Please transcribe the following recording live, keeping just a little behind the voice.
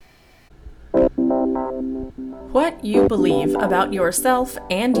What you believe about yourself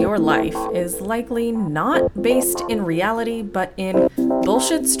and your life is likely not based in reality, but in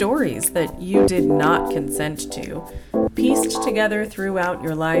bullshit stories that you did not consent to, pieced together throughout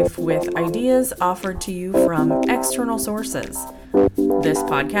your life with ideas offered to you from external sources. This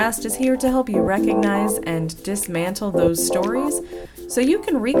podcast is here to help you recognize and dismantle those stories so you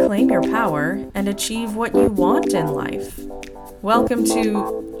can reclaim your power and achieve what you want in life. Welcome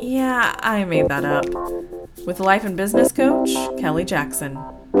to, yeah, I made that up, with life and business coach, Kelly Jackson.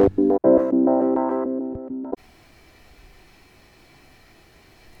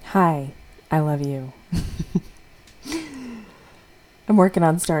 Hi, I love you. I'm working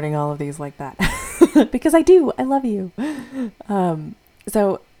on starting all of these like that because I do. I love you.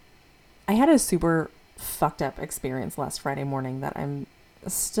 So I had a super fucked up experience last Friday morning that I'm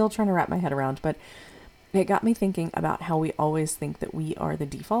still trying to wrap my head around, but it got me thinking about how we always think that we are the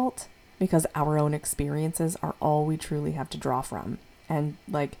default because our own experiences are all we truly have to draw from. And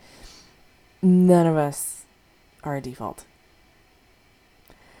like, none of us are a default.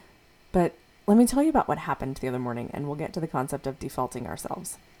 But let me tell you about what happened the other morning, and we'll get to the concept of defaulting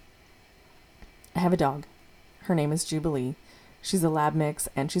ourselves. I have a dog. Her name is Jubilee. She's a lab mix,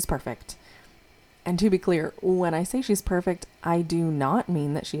 and she's perfect. And to be clear, when I say she's perfect, I do not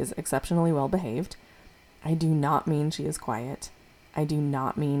mean that she is exceptionally well behaved. I do not mean she is quiet. I do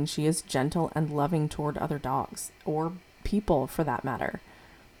not mean she is gentle and loving toward other dogs, or people for that matter.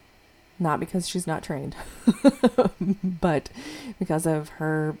 Not because she's not trained, but because of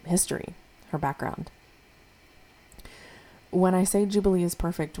her history, her background. When I say Jubilee is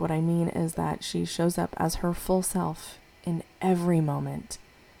perfect, what I mean is that she shows up as her full self in every moment,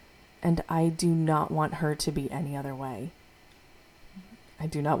 and I do not want her to be any other way. I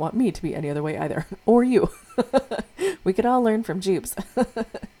do not want me to be any other way either, or you. We could all learn from Jubes.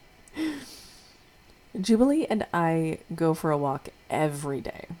 Jubilee and I go for a walk every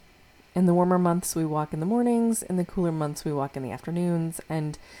day. In the warmer months, we walk in the mornings. In the cooler months, we walk in the afternoons.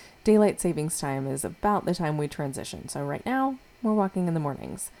 And daylight savings time is about the time we transition. So right now, we're walking in the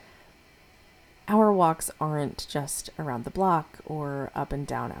mornings. Our walks aren't just around the block or up and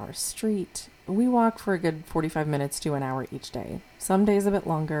down our street. We walk for a good 45 minutes to an hour each day. Some days a bit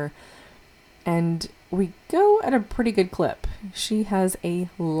longer. And we go at a pretty good clip. She has a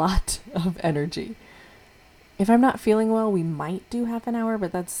lot of energy. If I'm not feeling well, we might do half an hour,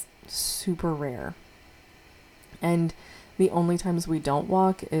 but that's super rare. And the only times we don't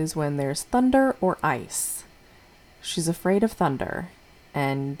walk is when there's thunder or ice. She's afraid of thunder.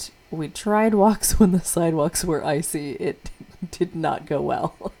 And we tried walks when the sidewalks were icy. It did not go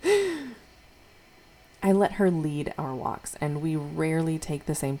well. I let her lead our walks, and we rarely take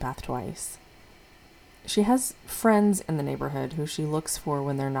the same path twice. She has friends in the neighborhood who she looks for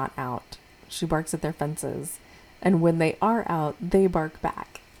when they're not out. She barks at their fences, and when they are out, they bark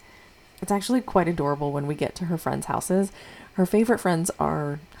back. It's actually quite adorable when we get to her friends' houses. Her favorite friends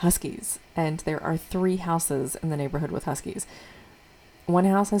are huskies, and there are 3 houses in the neighborhood with huskies. One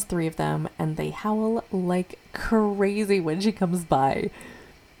house has 3 of them, and they howl like crazy when she comes by.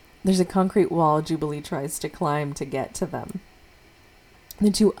 There's a concrete wall Jubilee tries to climb to get to them. The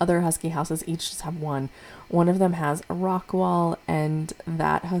 2 other husky houses each just have one. One of them has a rock wall, and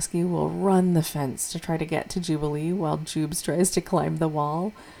that husky will run the fence to try to get to Jubilee while Jubes tries to climb the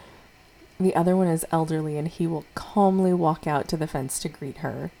wall. The other one is elderly, and he will calmly walk out to the fence to greet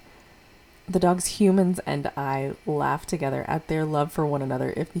her. The dog's humans and I laugh together at their love for one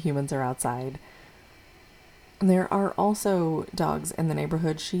another if the humans are outside. There are also dogs in the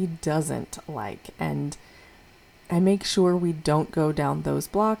neighborhood she doesn't like, and I make sure we don't go down those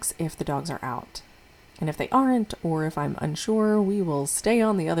blocks if the dogs are out. And if they aren't, or if I'm unsure, we will stay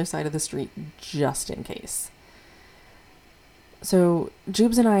on the other side of the street just in case. So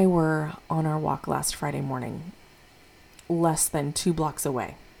Jubes and I were on our walk last Friday morning, less than 2 blocks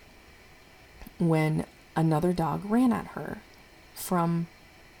away, when another dog ran at her from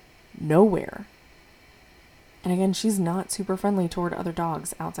nowhere. And again, she's not super friendly toward other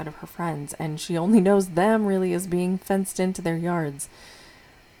dogs outside of her friends, and she only knows them really as being fenced into their yards.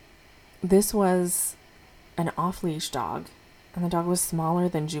 This was an off-leash dog, and the dog was smaller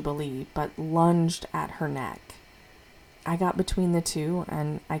than Jubilee, but lunged at her neck. I got between the 2,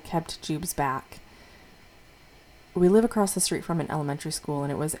 and I kept Jubes back. We live across the street from an elementary school,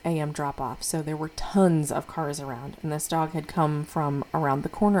 and it was AM drop-off, so there were tons of cars around, and this dog had come from around the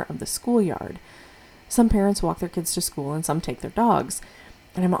corner of the schoolyard. Some parents walk their kids to school, and some take their dogs,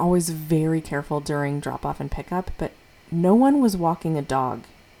 and I'm always very careful during drop-off and pickup, but no one was walking a dog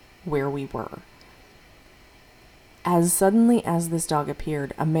where we were. As suddenly as this dog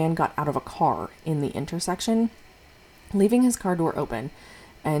appeared, a man got out of a car in the intersection, leaving his car door open,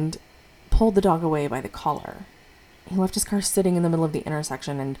 and pulled the dog away by the collar. He left his car sitting in the middle of the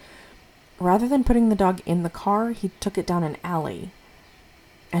intersection, and rather than putting the dog in the car, he took it down an alley.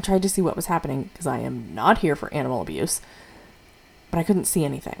 I tried to see what was happening, because I am not here for animal abuse, but I couldn't see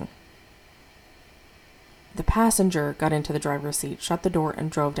anything. The passenger got into the driver's seat, shut the door, and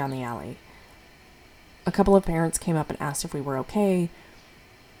drove down the alley. A couple of parents came up and asked if we were okay.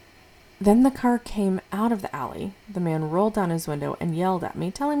 Then the car came out of the alley. The man rolled down his window and yelled at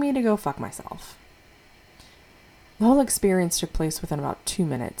me, telling me to go fuck myself. The whole experience took place within about 2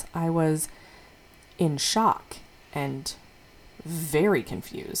 minutes. I was in shock and very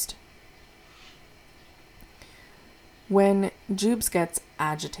confused. When Jubes gets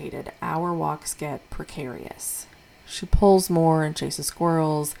agitated, our walks get precarious. She pulls more and chases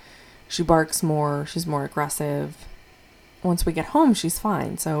squirrels. She barks more. She's more aggressive. Once we get home, she's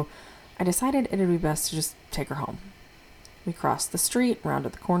fine. So I decided it would be best to just take her home. We crossed the street,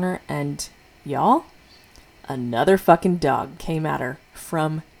 rounded the corner, and y'all, another fucking dog came at her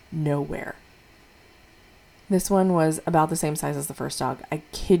from nowhere. This one was about the same size as the first dog. I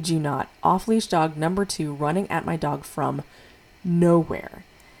kid you not. Off-leash dog number 2 running at my dog from nowhere.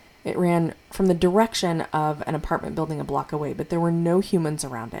 It ran from the direction of an apartment building a block away, but there were no humans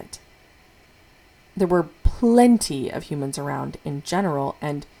around it. There were plenty of humans around in general,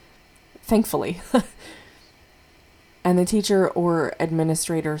 and thankfully. And the teacher or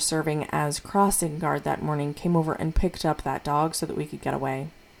administrator serving as crossing guard that morning came over and picked up that dog so that we could get away.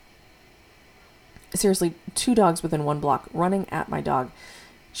 Seriously, 2 dogs within 1 block running at my dog.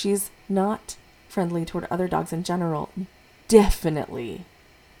 She's not friendly toward other dogs in general. Definitely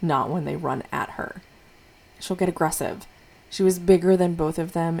not when they run at her. She'll get aggressive. She was bigger than both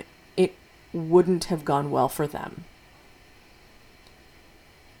of them. It wouldn't have gone well for them.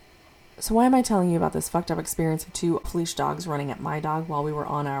 So why am I telling you about this fucked up experience of 2 off-leash dogs running at my dog while we were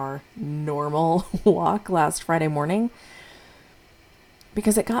on our normal walk last Friday morning?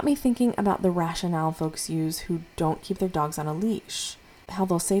 Because it got me thinking about the rationale folks use who don't keep their dogs on a leash. How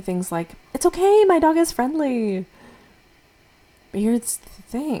they'll say things like, "It's okay, my dog is friendly." But here's the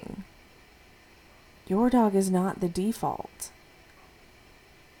thing. Your dog is not the default.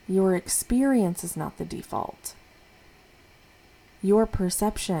 Your experience is not the default. Your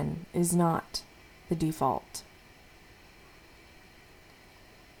perception is not the default.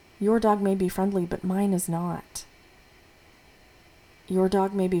 Your dog may be friendly, but mine is not. Your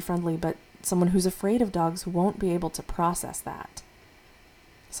dog may be friendly, but someone who's afraid of dogs won't be able to process that.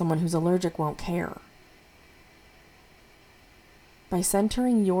 Someone who's allergic won't care. By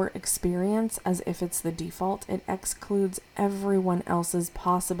centering your experience as if it's the default, it excludes everyone else's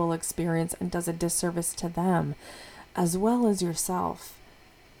possible experience and does a disservice to them, as well as yourself,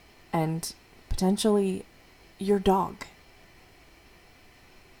 and potentially your dog.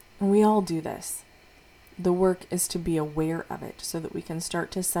 And we all do this. The work is to be aware of it so that we can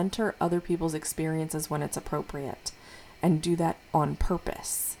start to center other people's experiences when it's appropriate, and do that on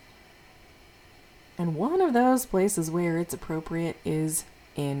purpose. And one of those places where it's appropriate is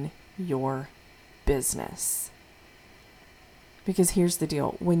in your business. Because here's the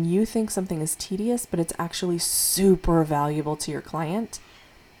deal. When you think something is tedious, but it's actually super valuable to your client,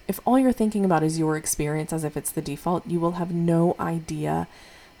 if all you're thinking about is your experience as if it's the default, you will have no idea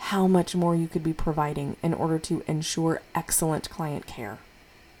how much more you could be providing in order to ensure excellent client care.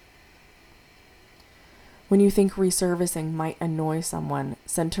 When you think reservicing might annoy someone,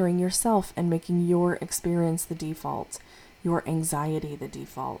 centering yourself and making your experience the default, your anxiety the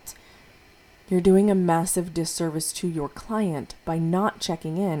default, you're doing a massive disservice to your client by not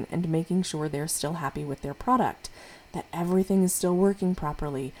checking in and making sure they're still happy with their product, that everything is still working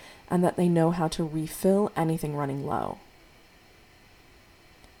properly, and that they know how to refill anything running low.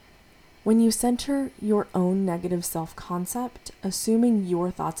 When you center your own negative self-concept, assuming your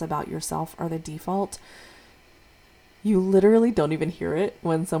thoughts about yourself are the default, you literally don't even hear it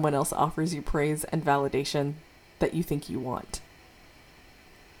when someone else offers you praise and validation that you think you want.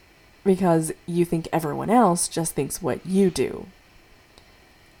 Because you think everyone else just thinks what you do.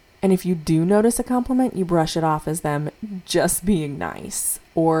 And if you do notice a compliment, you brush it off as them just being nice,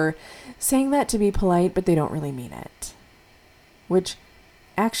 or saying that to be polite, but they don't really mean it. Which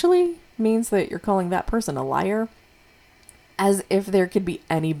actually means that you're calling that person a liar, as if there could be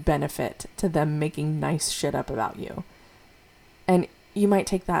any benefit to them making nice shit up about you. And you might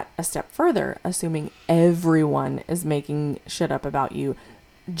take that a step further, assuming everyone is making shit up about you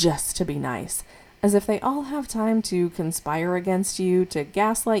just to be nice, as if they all have time to conspire against you, to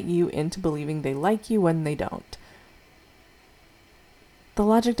gaslight you into believing they like you when they don't. the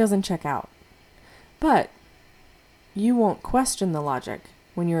logic doesn't check out. But you won't question the logic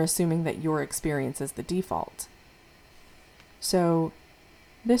when you're assuming that your experience is the default. So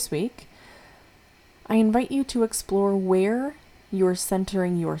this week, I invite you to explore where you're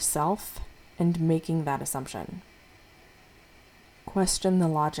centering yourself and making that assumption. Question the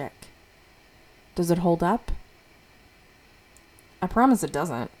logic. Does it hold up? I promise it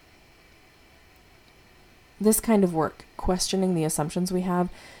doesn't. This kind of work, questioning the assumptions we have,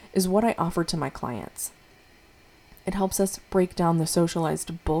 is what I offer to my clients. It helps us break down the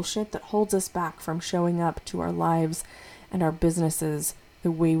socialized bullshit that holds us back from showing up to our lives and our businesses the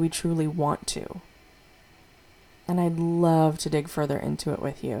way we truly want to. And I'd love to dig further into it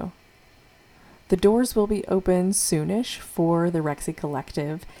with you. The doors will be open soonish for the Rexy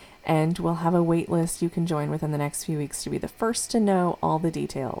Collective, and we'll have a wait list you can join within the next few weeks to be the first to know all the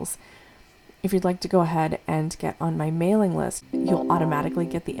details. If you'd like to go ahead and get on my mailing list, you'll automatically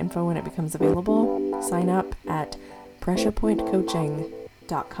get the info when it becomes available. Sign up at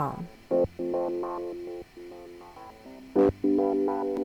pressurepointcoaching.com.